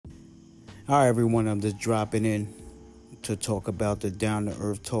Hi, everyone. I'm just dropping in to talk about the Down to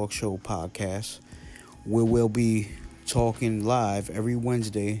Earth Talk Show podcast, where we'll be talking live every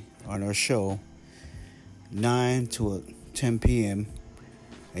Wednesday on our show, 9 to 10 p.m.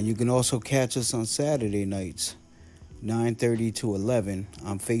 And you can also catch us on Saturday nights, 9:30 to 11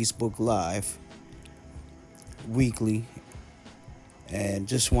 on Facebook Live weekly. And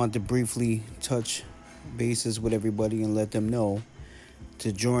just want to briefly touch bases with everybody and let them know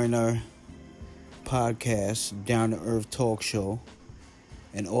to join our podcast, Down to Earth Talk Show,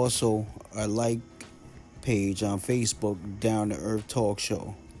 and also our page on Facebook, Down to Earth Talk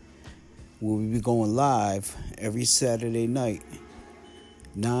Show. We'll be going live every Saturday night,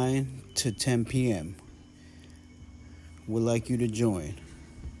 9 to 10 p.m. We'd like you to join.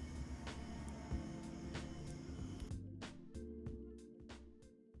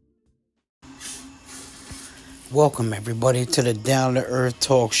 Welcome, everybody, to the Down to Earth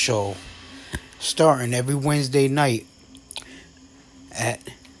Talk Show, starting every Wednesday night at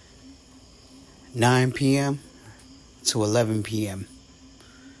 9 p.m. to 11 p.m.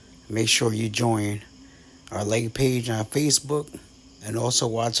 Make sure you join our page on Facebook and also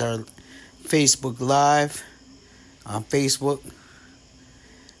watch our Facebook Live on Facebook.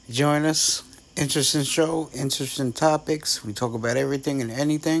 Join us. Interesting show, interesting topics. We talk about everything and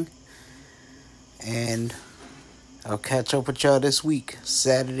anything. And I'll catch up with y'all this week,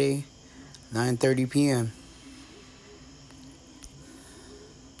 Saturday, 9:30 p.m.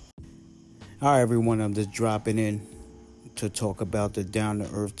 Hi, everyone. I'm just dropping in to talk about the Down to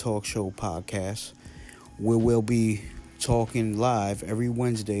Earth Talk Show podcast, where we'll be talking live every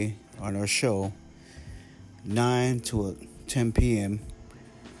Wednesday on our show, 9 to 10 p.m.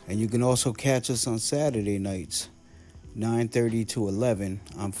 And you can also catch us on Saturday nights, 9:30 to 11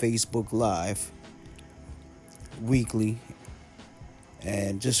 on Facebook Live weekly.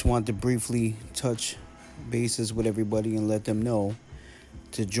 And just want to briefly touch bases with everybody and let them know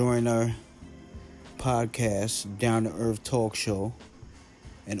to join our podcast, Down to Earth Talk Show,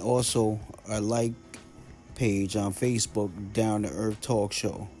 and also our page on Facebook, Down to Earth Talk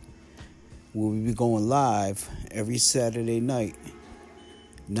Show. We'll be going live every Saturday night,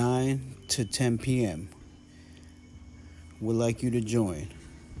 9 to 10 p.m. We'd like you to join.